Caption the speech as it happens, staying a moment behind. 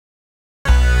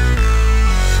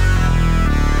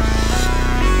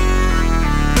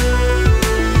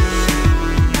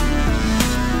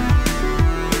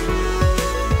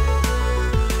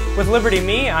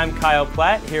Liberty.me. I'm Kyle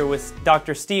Platt here with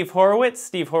Dr. Steve Horwitz.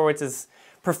 Steve Horwitz is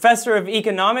Professor of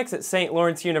Economics at St.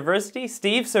 Lawrence University.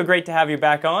 Steve, so great to have you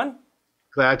back on.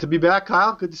 Glad to be back,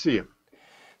 Kyle. Good to see you.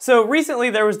 So recently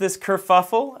there was this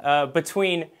kerfuffle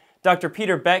between Dr.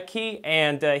 Peter Boettke,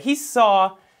 and he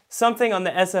saw something on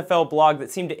the SFL blog that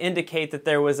seemed to indicate that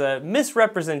there was a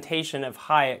misrepresentation of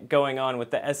Hayek going on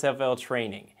with the SFL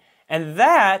training. And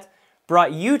that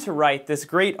brought you to write this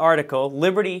great article,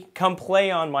 Liberty, Come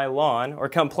Play on My Lawn, or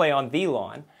Come Play on the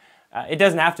Lawn. It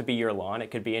doesn't have to be your lawn,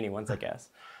 it could be anyone's, I guess.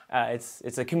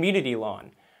 It's a community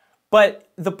lawn. But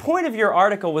the point of your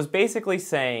article was basically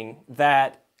saying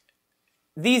that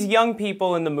these young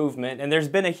people in the movement, and there's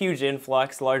been a huge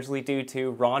influx, largely due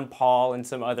to Ron Paul and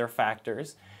some other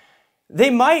factors, they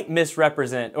might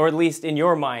misrepresent, or at least in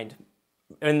your mind,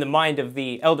 in the mind of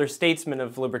the elder statesmen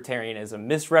of libertarianism,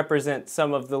 misrepresent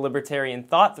some of the libertarian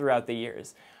thought throughout the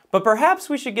years. But perhaps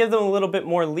we should give them a little bit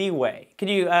more leeway. Could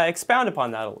you expound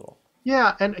upon that a little?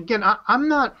 Yeah, and again,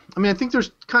 I think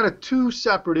there's kind of two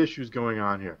separate issues going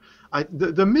on here.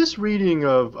 The misreading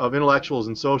of intellectuals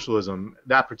and socialism,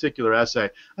 that particular essay,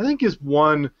 I think is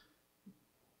one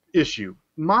issue.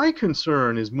 My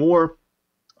concern is more,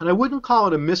 and I wouldn't call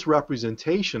it a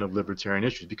misrepresentation of libertarian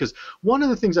issues, because one of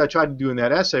the things I tried to do in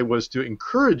that essay was to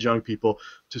encourage young people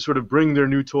to sort of bring their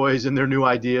new toys and their new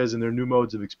ideas and their new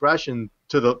modes of expression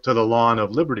to the lawn of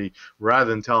liberty,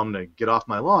 rather than tell them to get off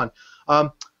my lawn.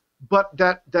 But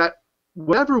that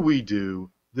whatever we do,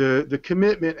 the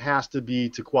commitment has to be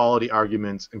to quality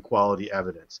arguments and quality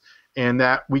evidence, and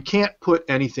that we can't put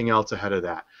anything else ahead of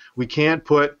that. We can't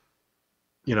put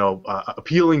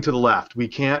appealing to the left. We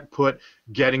can't put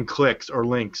getting clicks or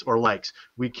links or likes.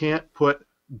 We can't put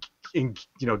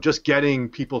just getting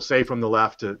people, say, from the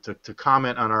left to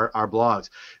comment on our blogs.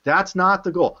 That's not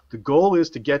the goal. The goal is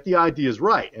to get the ideas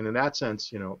right, and in that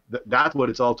sense, that's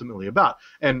what it's ultimately about.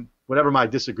 And whatever my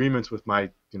disagreements with my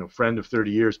friend of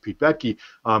 30 years, Pete Boettke,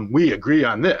 we agree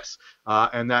on this.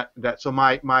 So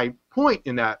my point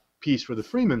in that piece for the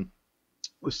Freeman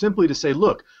was simply to say,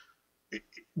 look,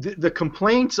 the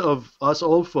complaints of us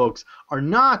old folks are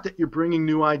not that you're bringing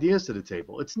new ideas to the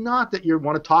table. It's not that you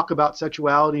want to talk about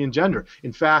sexuality and gender.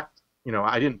 In fact,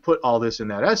 I didn't put all this in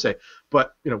that essay,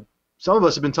 but some of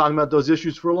us have been talking about those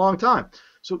issues for a long time.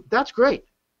 So that's great.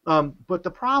 But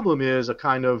the problem is a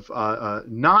kind of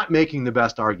not making the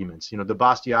best arguments. The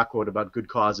Bastiat quote about good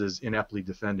causes ineptly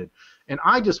defended. And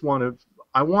I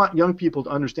want young people to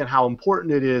understand how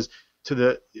important it is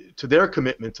to their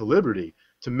commitment to liberty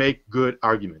to make good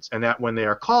arguments, and that when they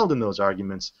are called in those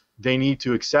arguments, they need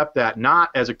to accept that not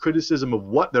as a criticism of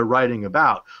what they're writing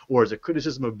about, or as a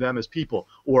criticism of them as people,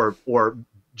 or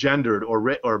gendered,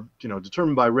 or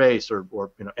determined by race,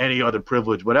 or any other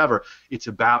privilege, whatever. It's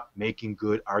about making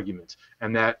good arguments,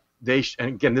 and that and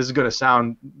again, this is going to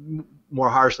sound more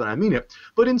harsh than I mean it,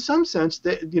 but in some sense,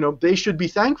 they should be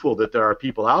thankful that there are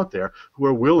people out there who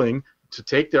are willing to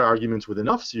take their arguments with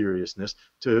enough seriousness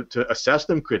to assess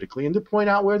them critically and to point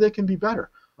out where they can be better.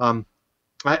 I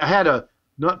had a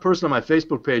person on my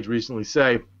Facebook page recently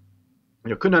say,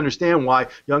 couldn't understand why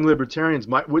young libertarians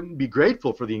wouldn't be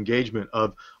grateful for the engagement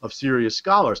of serious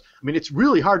scholars. I mean, it's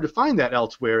really hard to find that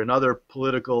elsewhere in other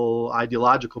political,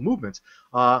 ideological movements.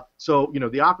 So,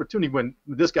 the opportunity, when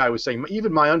this guy was saying,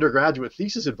 even my undergraduate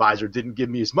thesis advisor didn't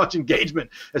give me as much engagement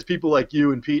as people like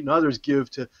you and Pete and others give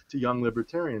to young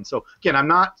libertarians. So, again, I'm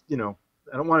not, I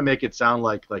don't want to make it sound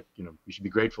like you should be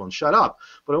grateful and shut up.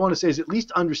 What I want to say is at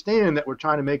least understand that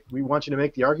we want you to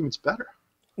make the arguments better.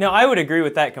 No, I would agree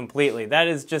with that completely. That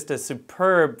is just a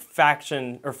superb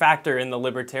factor in the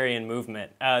libertarian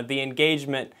movement. The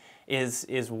engagement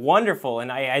is wonderful,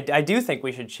 and I do think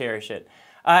we should cherish it.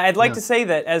 I'd like to say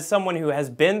that as someone who has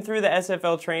been through the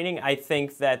SFL training, I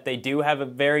think that they do have a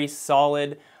very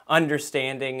solid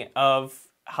understanding of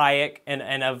Hayek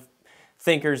and of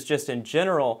thinkers just in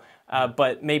general,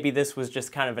 but maybe this was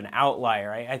just kind of an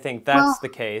outlier. I think that's the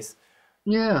case.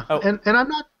 Yeah, and I'm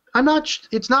not.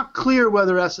 It's not clear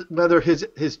whether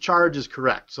his charge is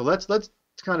correct. So let's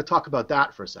kind of talk about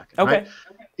that for a second. Okay.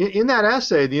 Right? In that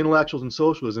essay, The Intellectuals and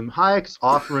Socialism, Hayek's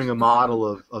offering a model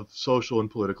of social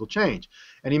and political change,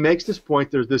 and he makes this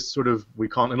point. There's this sort of, we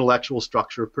call it, intellectual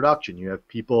structure of production. You have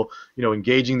people,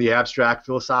 engaging the abstract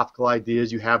philosophical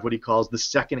ideas. You have what he calls the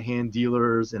second-hand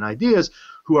dealers in ideas,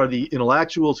 who are the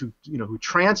intellectuals who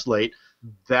translate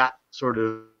that sort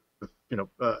of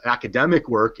academic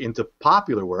work into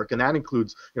popular work, and that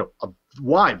includes a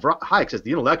wide. Hayek says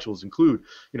the intellectuals include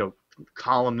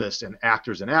columnists and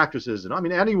actors and actresses, and I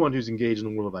mean anyone who's engaged in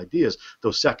the world of ideas,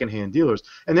 those second-hand dealers.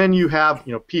 And then you have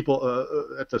people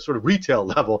at the sort of retail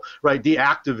level, right? The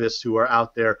activists who are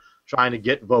out there trying to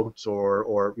get votes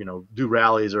or do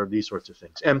rallies or these sorts of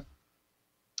things. And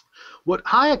what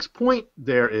Hayek's point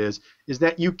there is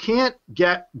that you can't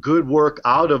get good work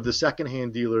out of the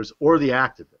secondhand dealers or the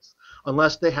activists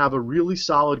unless they have a really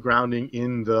solid grounding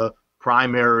in the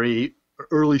primary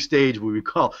early stage, what we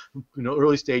call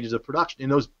early stages of production, in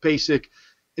those basic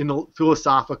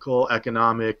philosophical,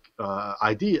 economic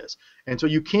ideas. And so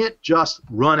you can't just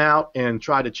run out and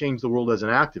try to change the world as an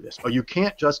activist, or you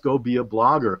can't just go be a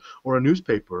blogger or a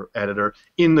newspaper editor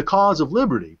in the cause of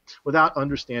liberty without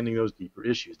understanding those deeper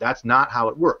issues. That's not how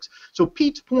it works. So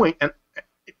Pete's point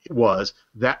was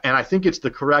that, and I think it's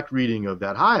the correct reading of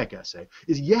that Hayek essay,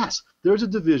 is yes, there's a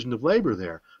division of labor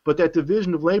there, but that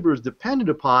division of labor is dependent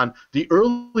upon the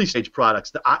early stage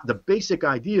products, the basic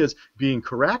ideas being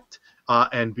correct,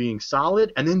 and being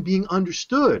solid, and then being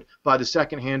understood by the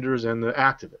second-handers and the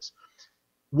activists.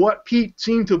 What Pete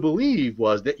seemed to believe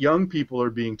was that young people are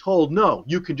being told, no,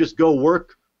 you can just go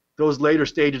work those later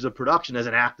stages of production as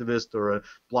an activist or a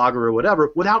blogger or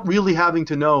whatever without really having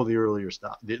to know the earlier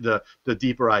stuff, the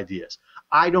deeper ideas.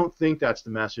 I don't think that's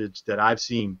the message that I've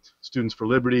seen Students for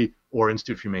Liberty or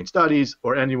Institute for Humane Studies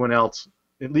or anyone else,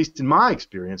 at least in my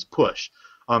experience, push.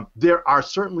 There are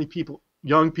certainly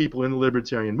young people in the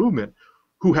libertarian movement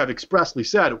who have expressly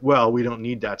said, well, we don't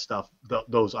need that stuff,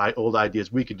 those old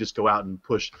ideas. We could just go out and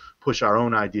push our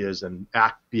own ideas and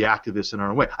be activists in our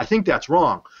own way. I think that's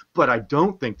wrong, but I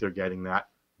don't think they're getting that,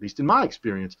 at least in my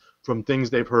experience, from things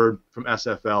they've heard from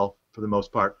SFL for the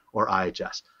most part or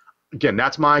IHS. Again,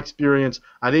 that's my experience.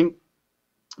 I think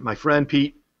my friend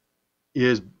Pete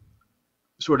is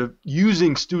sort of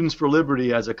using Students for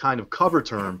Liberty as a kind of cover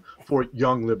term for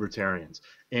young libertarians.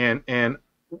 And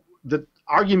the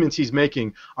arguments he's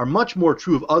making are much more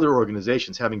true of other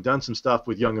organizations, having done some stuff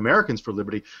with Young Americans for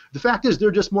Liberty. The fact is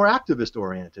they're just more activist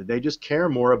oriented. They just care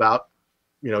more about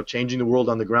changing the world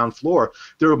on the ground floor.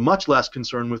 They're much less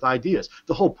concerned with ideas.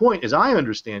 The whole point, as I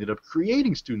understand it, of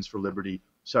creating Students for Liberty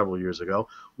several years ago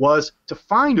was to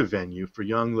find a venue for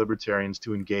young libertarians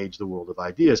to engage the world of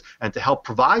ideas and to help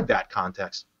provide that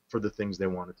context for the things they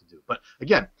wanted to do. But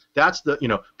again, that's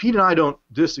Pete and I don't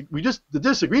disagree. The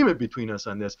disagreement between us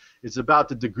on this is about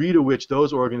the degree to which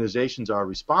those organizations are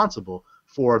responsible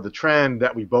for the trend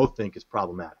that we both think is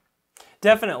problematic.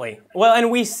 Definitely. Well,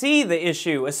 and we see the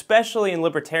issue, especially in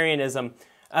libertarianism,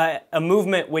 a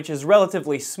movement which is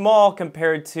relatively small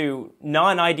compared to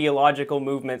non-ideological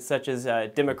movements such as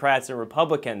Democrats and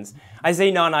Republicans. I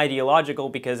say non-ideological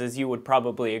because, as you would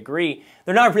probably agree,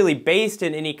 they're not really based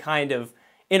in any kind of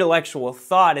intellectual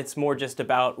thought. It's more just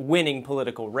about winning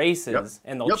political races,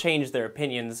 and they'll change their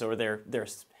opinions or their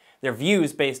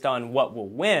views based on what will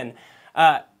win.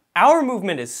 Our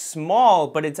movement is small,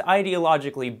 but it's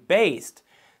ideologically based.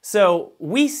 So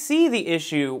we see the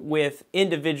issue with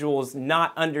individuals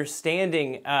not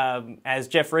understanding, as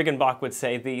Jeff Riggenbach would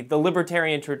say, the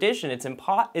libertarian tradition. It's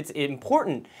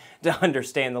important to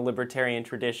understand the libertarian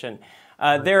tradition.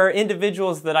 There are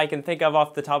individuals that I can think of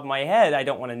off the top of my head, I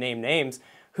don't want to name names,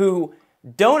 who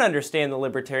don't understand the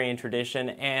libertarian tradition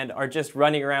and are just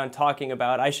running around talking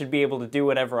about, I should be able to do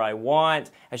whatever I want,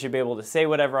 I should be able to say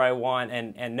whatever I want,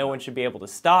 and no one should be able to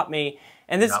stop me.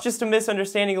 And this is just a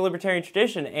misunderstanding of the libertarian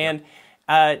tradition. And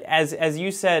as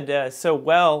you said so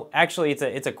well, actually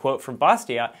it's a quote from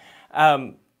Bastiat,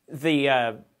 a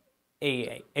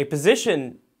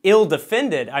position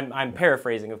ill-defended, I'm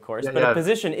paraphrasing of course, but a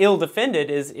position ill-defended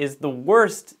is the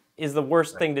worst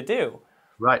thing to do.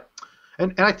 Right.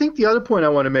 And I think the other point I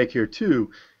want to make here too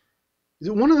is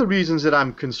that one of the reasons that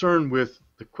I'm concerned with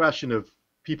the question of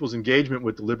people's engagement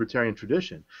with the libertarian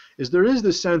tradition is there is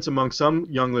this sense among some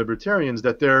young libertarians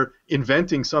that they're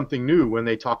inventing something new when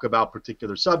they talk about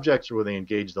particular subjects, or when they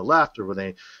engage the left, or when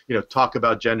they talk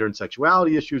about gender and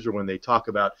sexuality issues, or when they talk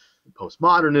about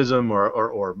postmodernism or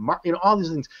all these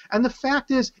things. And the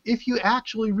fact is, if you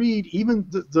actually read even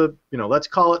the let's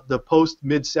call it the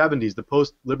post-mid-70s, the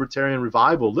post-libertarian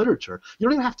revival literature, you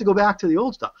don't even have to go back to the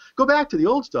old stuff. Go back to the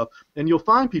old stuff and you'll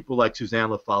find people like Suzanne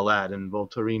La Follette and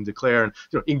Voltairine de Cleyre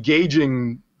and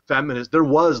engaging feminists. There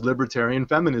was libertarian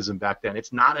feminism back then.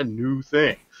 It's not a new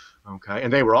thing. Okay,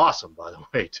 and they were awesome, by the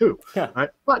way, too. Yeah. Right?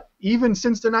 But even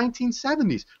since the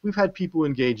 1970s, we've had people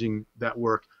engaging that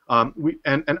work.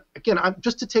 And again,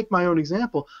 just to take my own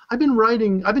example, I've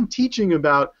been teaching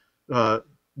about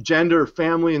gender,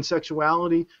 family, and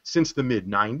sexuality since the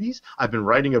mid-90s. I've been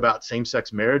writing about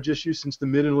same-sex marriage issues since the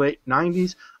mid and late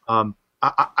 90s.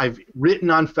 I've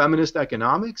written on feminist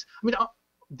economics. I mean,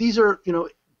 these are,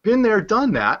 been there,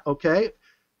 done that, okay?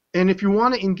 And if you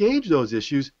want to engage those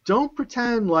issues, don't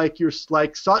pretend like you're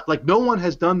like no one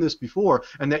has done this before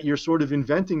and that you're sort of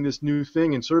inventing this new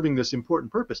thing and serving this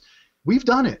important purpose. We've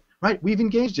done it, right? We've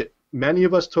engaged it. Many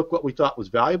of us took what we thought was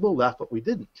valuable, left what we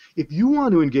didn't. If you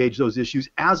want to engage those issues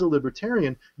as a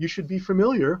libertarian, you should be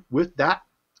familiar with that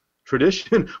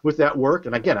tradition, with that work.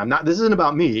 And again, this isn't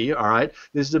about me, all right?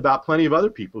 This is about plenty of other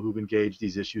people who've engaged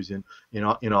these issues in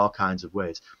all kinds of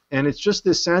ways. And it's just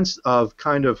this sense of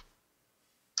kind of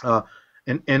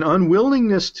an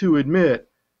unwillingness to admit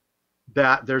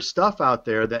that there's stuff out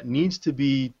there that needs to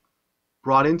be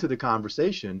brought into the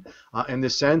conversation, and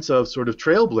this sense of sort of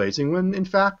trailblazing when in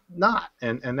fact not.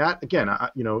 And that again,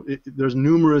 there's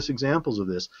numerous examples of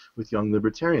this with young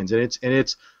libertarians, and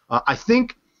it's I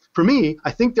think for me,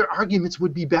 I think their arguments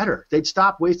would be better. They'd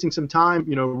stop wasting some time,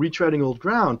 retreading old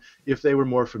ground if they were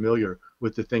more familiar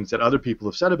with the things that other people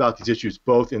have said about these issues,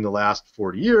 both in the last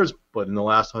 40 years, but in the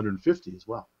last 150 as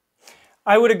well.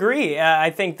 I would agree.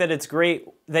 I think that it's great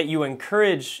that you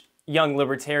encourage young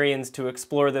libertarians to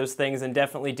explore those things, and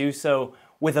definitely do so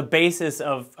with a basis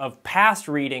of past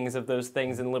readings of those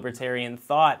things in libertarian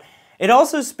thought. It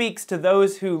also speaks to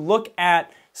those who look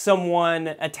at someone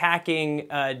attacking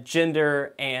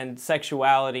gender and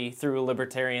sexuality through a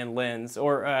libertarian lens,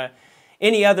 or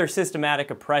any other systematic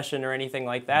oppression or anything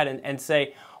like that, and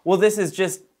say, well, this is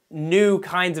just new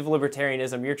kinds of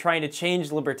libertarianism. You're trying to change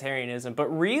libertarianism. But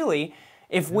really,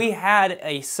 if we had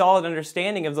a solid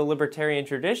understanding of the libertarian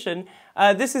tradition,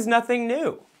 this is nothing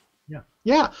new.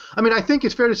 Yeah. I mean, I think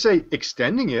it's fair to say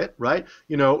extending it, right?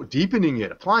 Deepening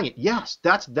it, applying it. Yes,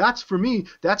 that's for me.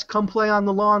 That's come play on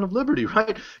the lawn of liberty,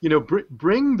 right?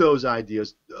 Bring those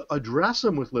ideas, address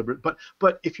them with liberty.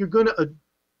 But if you're going to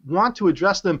want to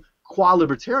address them qua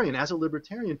libertarian, as a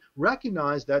libertarian,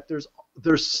 recognize that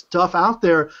there's stuff out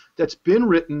there that's been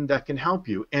written that can help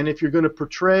you. And if you're going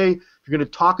to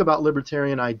talk about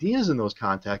libertarian ideas in those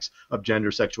contexts of gender,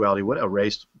 sexuality,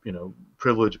 race,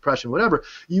 privilege, oppression, whatever,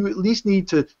 you at least need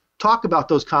to talk about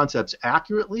those concepts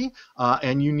accurately,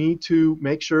 and you need to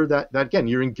make sure that again,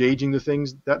 you're engaging the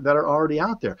things that are already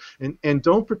out there. And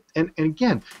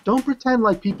again, don't pretend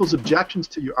like people's objections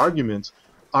to your arguments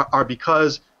are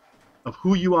because of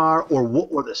who you are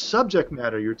or the subject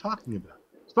matter you're talking about.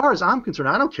 As far as I'm concerned,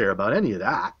 I don't care about any of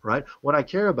that, right? What I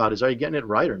care about is, are you getting it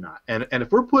right or not? And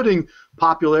if we're putting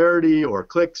popularity or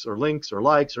clicks or links or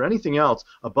likes or anything else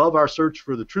above our search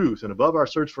for the truth and above our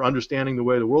search for understanding the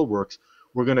way the world works,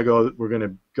 we're going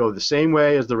to go the same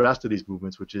way as the rest of these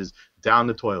movements, which is down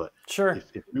the toilet. Sure.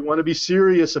 If we want to be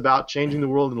serious about changing the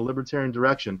world in a libertarian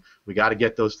direction, we got to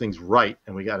get those things right,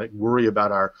 and we got to worry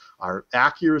about our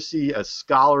accuracy as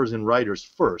scholars and writers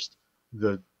first.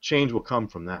 The change will come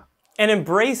from that. And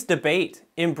embrace debate,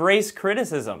 embrace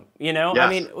criticism. Yes. I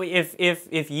mean,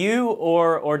 if you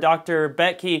or Dr.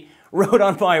 Betke wrote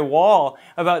on my wall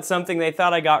about something they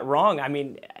thought I got wrong, I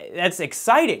mean, that's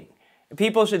exciting.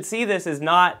 People should see this as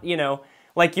not,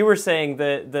 like you were saying,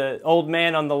 the old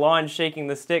man on the lawn shaking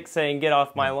the stick saying, "Get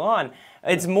off my lawn."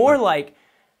 It's more like,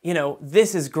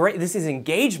 this is great. This is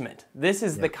engagement. This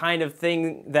is the kind of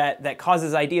thing that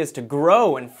causes ideas to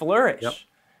grow and flourish.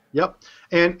 Yep.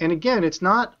 And again, it's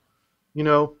not,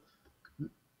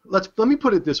 let me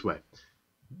put it this way.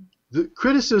 The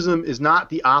criticism is not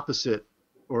the opposite,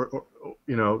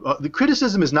 the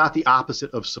criticism is not the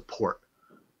opposite of support.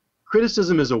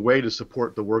 Criticism is a way to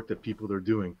support the work that people are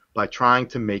doing by trying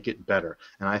to make it better.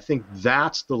 And I think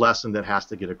that's the lesson that has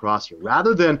to get across here.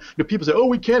 Rather than, people say, oh,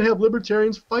 we can't have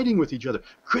libertarians fighting with each other.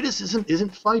 Criticism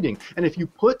isn't fighting. And if you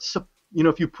put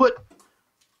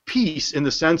peace in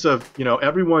the sense of,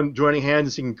 everyone joining hands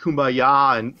and singing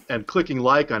Kumbaya and clicking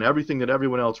like on everything that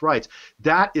everyone else writes,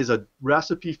 that is a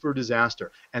recipe for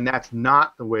disaster. And that's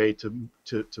not the way to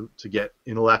get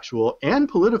intellectual and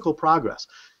political progress.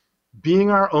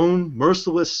 Being our own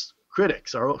merciless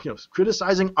critics,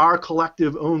 criticizing our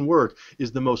collective own work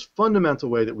is the most fundamental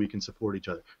way that we can support each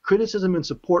other. Criticism and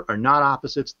support are not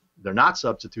opposites. They're not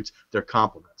substitutes. They're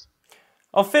complements.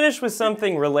 I'll finish with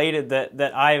something related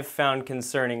that I've found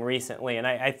concerning recently, and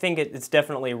I think it's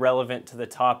definitely relevant to the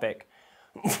topic.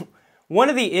 One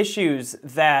of the issues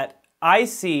that I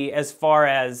see as far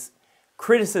as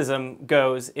criticism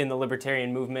goes in the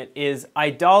libertarian movement is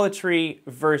idolatry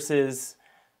versus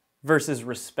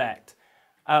respect.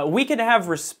 We can have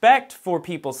respect for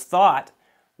people's thought,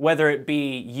 whether it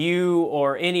be you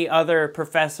or any other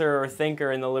professor or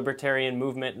thinker in the libertarian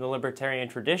movement, in the libertarian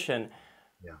tradition.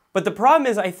 Yeah. But the problem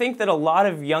is, I think that a lot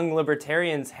of young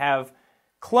libertarians have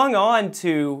clung on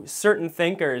to certain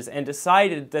thinkers and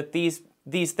decided that these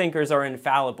thinkers are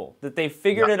infallible, that they've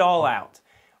figured it all out.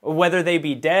 whether they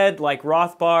be dead like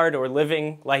Rothbard or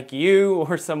living like you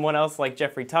or someone else like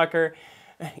Jeffrey Tucker.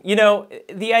 You know,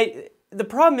 the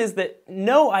problem is that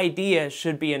no idea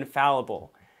should be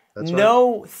infallible. That's right.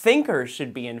 No thinker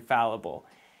should be infallible.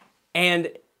 And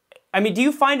I mean, do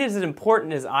you find it as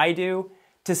important as I do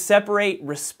to separate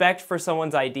respect for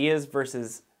someone's ideas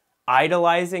versus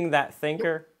idolizing that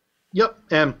thinker? Yep.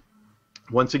 And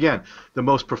once again, the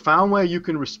most profound way you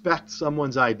can respect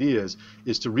someone's ideas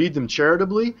is to read them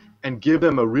charitably and give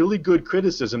them a really good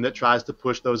criticism that tries to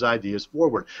push those ideas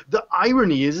forward. The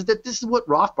irony is that this is what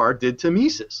Rothbard did to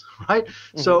Mises, right?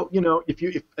 Mm-hmm. So, you know, if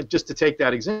just to take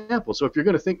that example, so if you're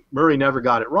going to think Murray never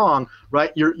got it wrong,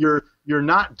 right? You're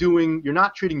not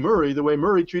treating Murray the way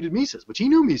Murray treated Mises, which he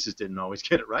knew Mises didn't always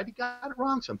get it right. He got it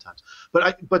wrong sometimes.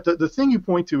 But the thing you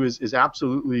point to is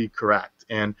absolutely correct.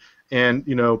 And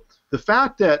you know, the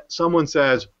fact that someone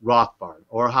says Rothbard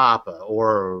or Hoppe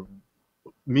or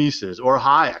Mises or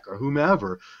Hayek or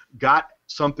whomever got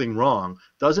something wrong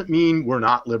doesn't mean we're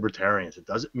not libertarians. It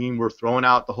doesn't mean we're throwing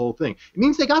out the whole thing. It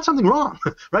means they got something wrong,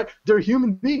 right? They're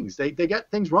human beings. They get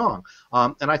things wrong.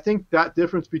 And I think that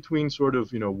difference between sort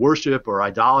of, you know, worship or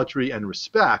idolatry and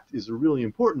respect is a really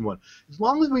important one. As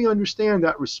long as we understand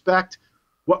that respect,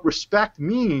 what respect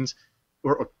means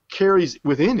or carries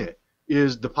within it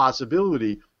is the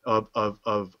possibility of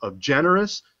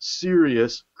generous,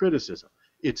 serious criticism.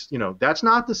 It's, you know, that's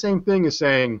not the same thing as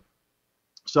saying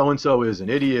so-and-so is an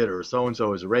idiot or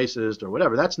so-and-so is a racist or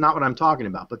whatever. That's not what I'm talking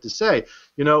about. But to say,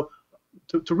 you know,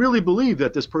 to really believe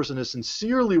that this person is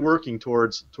sincerely working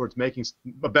towards making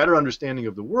a better understanding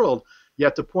of the world, you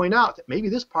have to point out that maybe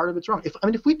this part of it's wrong.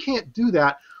 If we can't do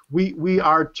that, we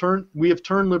have turned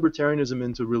libertarianism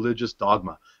into religious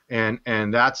dogma, and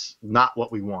that's not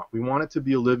what we want. We want it to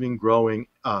be a living, growing,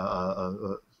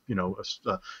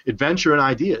 adventure and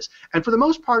ideas. And for the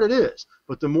most part, it is.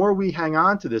 But the more we hang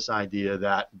on to this idea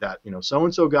that you know, so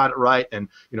and so got it right, and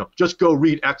you know, just go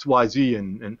read X, Y, Z,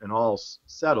 and all's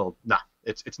settled. Nah,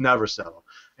 it's never settled.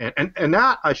 And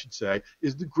that, I should say,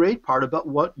 is the great part about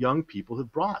what young people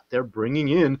have brought. They're bringing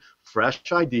in fresh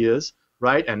ideas,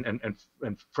 right, and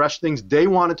fresh things they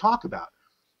want to talk about.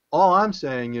 All I'm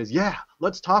saying is, yeah,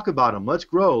 let's talk about them. Let's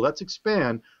grow. Let's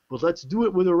expand. But let's do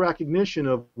it with a recognition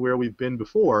of where we've been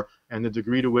before and the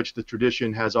degree to which the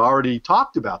tradition has already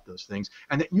talked about those things,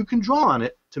 and that you can draw on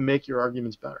it to make your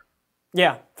arguments better.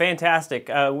 Yeah, fantastic.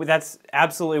 That's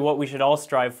absolutely what we should all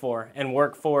strive for and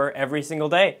work for every single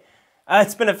day.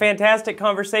 It's been a fantastic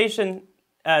conversation,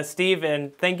 Steve,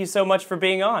 and thank you so much for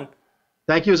being on.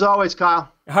 Thank you as always,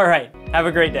 Kyle. All right. Have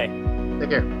a great day. Take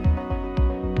care.